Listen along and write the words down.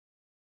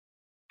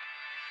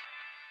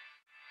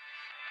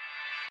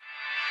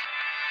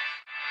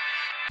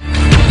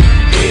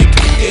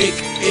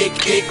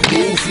Ik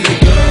move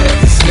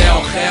niggas.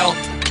 Snel geld,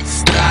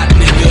 straat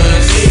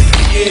niggas.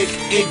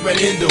 Ik ben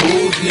in de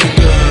hoed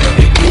nigga.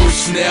 Ik move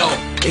snel,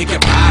 ik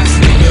heb haast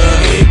nigga.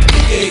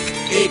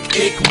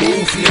 Ik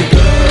move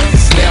nigga.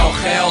 Snel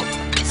geld,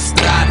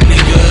 straat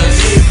niggas.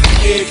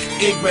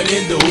 Ik ben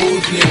in de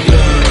hoed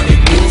nigga.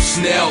 Ik move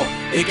snel,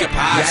 ik heb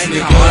haast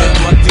nigga. Hard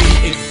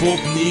mattie, ik bob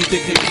niet,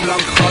 ik geef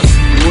plankgas.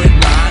 Nooit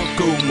me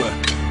aankomen.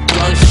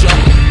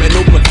 Planshot, ben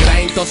op mijn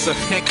grind als een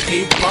gek,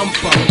 geen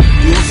pampang.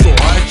 Doe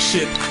zo hard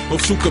shit,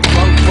 of zoek een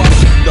bankpas.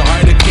 De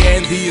harde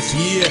candy is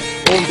hier,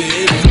 onder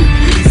invloed.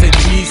 Jullie zijn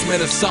G's met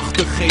een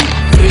zachte G.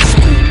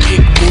 Frisco,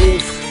 ik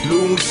move,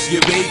 loons, je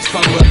weet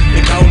van me.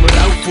 Ik hou me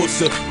rauw voor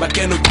ze, maar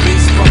ken ook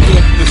beest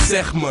pakken. Dus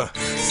zeg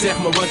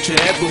me wat je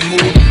hebben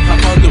moet. Ga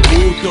van de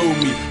hoed,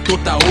 homie,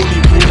 tot naar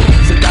Hollywood.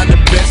 Zet aan de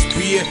best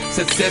bier,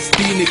 zet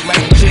 16, ik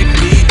mijn check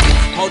niet.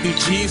 Al die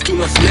G's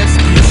doen als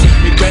lesbies.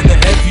 Ik ben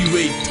een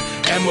heavyweight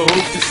en mijn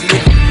hoofd is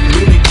licht.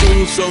 Loony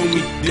tunes,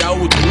 homie, die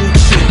oude hoed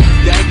shit.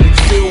 Jij moet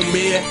veel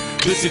meer,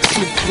 dus ik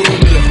zoek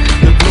grondig.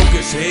 De blok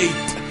is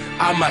heet,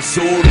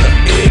 Amazone.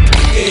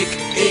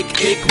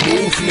 Ik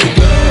move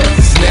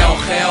niggas. Snel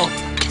geld,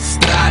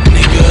 straat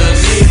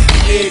niggas.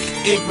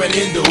 Ik ben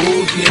in de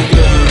hoed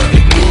nigga.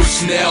 Ik move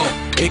snel,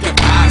 ik heb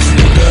haast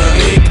nigga.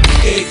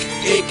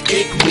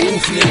 Ik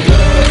move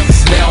niggas.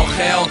 Snel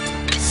geld,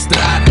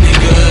 straat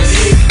niggas.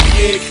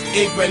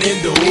 Ik ben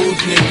in de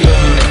hoed nigga.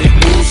 Ik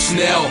move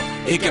snel,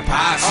 ik heb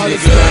haast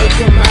nigga. Alles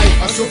lijkt op mij,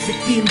 alsof ik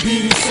 10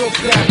 bieries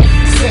oprap.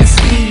 6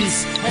 bieries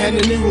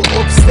en een nieuwe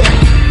opstek.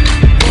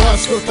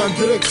 Bars tot aan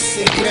drugs,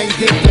 ik breng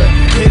dikke,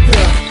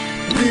 hitte,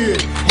 puur,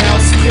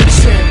 Hell's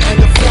Kitchen. En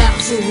de vraag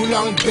is hoe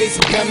lang ik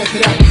bezig ben met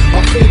rap.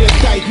 Al vele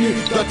tijd nu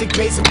dat ik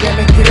bezig ben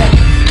met rap.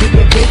 Ik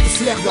ben beter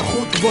slecht dan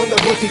goed, worden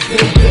word ik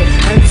beter.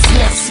 En de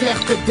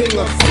slechte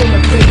dingen voor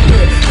mijn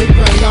peper. Ik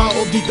ben nou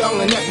op die dang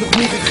en heb nog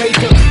niet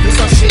gegeten. Dus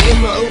als je in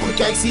mijn ogen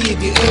kijkt zie je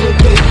die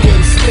euroteken.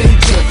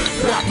 Steentje,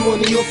 praat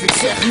money of ik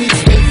zeg niets.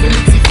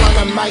 Definitie van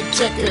een mic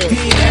checker.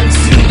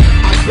 DMC,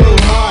 I go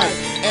hard.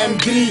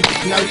 M3,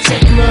 nou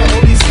check me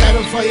op die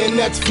scherm van je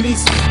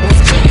netvlies. Of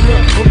check me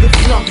op de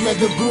flank met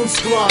de Goon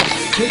Squad.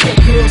 Ik heb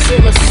grills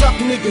in mijn zak,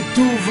 nigga,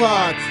 doe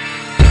wat.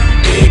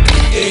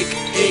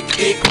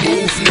 Ik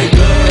move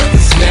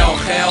niggas. Snel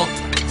geld,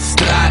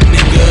 straat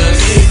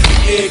niggas.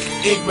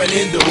 Ik ben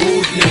in de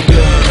hoed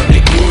nigga.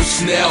 Ik move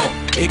snel,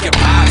 ik heb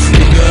haast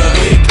nigga.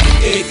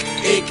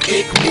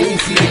 Ik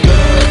move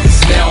niggas.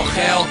 Snel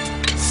geld,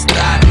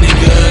 straat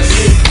niggas.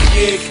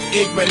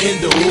 Ik ben in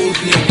de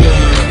hoed nigga.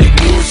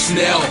 Ik move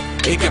snel,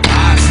 ik heb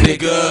haast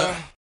nigga.